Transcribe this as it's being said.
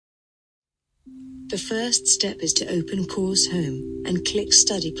The first step is to open Course Home and click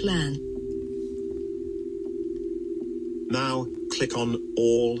Study Plan. Now, click on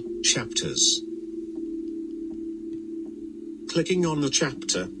All Chapters. Clicking on the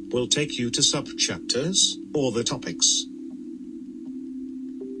chapter will take you to sub-chapters, or the topics.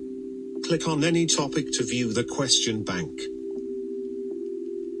 Click on any topic to view the question bank.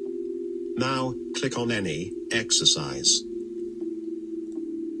 Now, click on any exercise.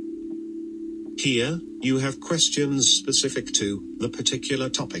 Here, you have questions specific to the particular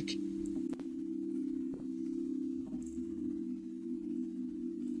topic.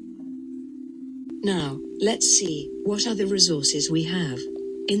 Now, let's see what other resources we have.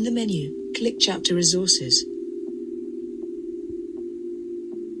 In the menu, click Chapter Resources.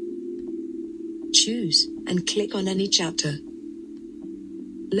 Choose and click on any chapter.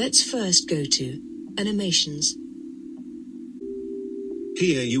 Let's first go to Animations.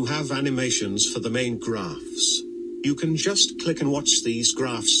 Here you have animations for the main graphs. You can just click and watch these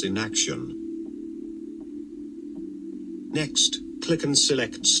graphs in action. Next, click and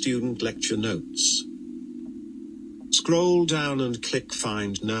select Student Lecture Notes. Scroll down and click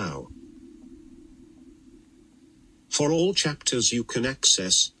Find Now. For all chapters you can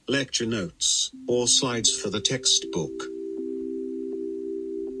access lecture notes or slides for the textbook.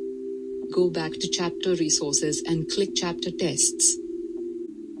 Go back to Chapter Resources and click Chapter Tests.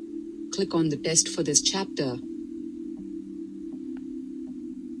 Click on the test for this chapter.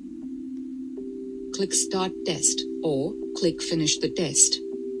 Click Start Test or click Finish the test.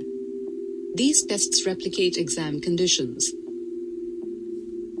 These tests replicate exam conditions.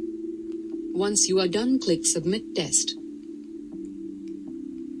 Once you are done, click Submit Test.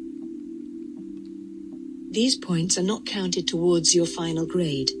 These points are not counted towards your final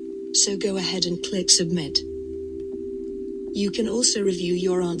grade, so go ahead and click Submit. You can also review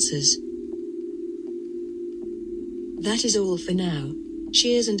your answers. That is all for now.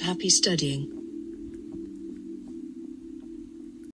 Cheers and happy studying.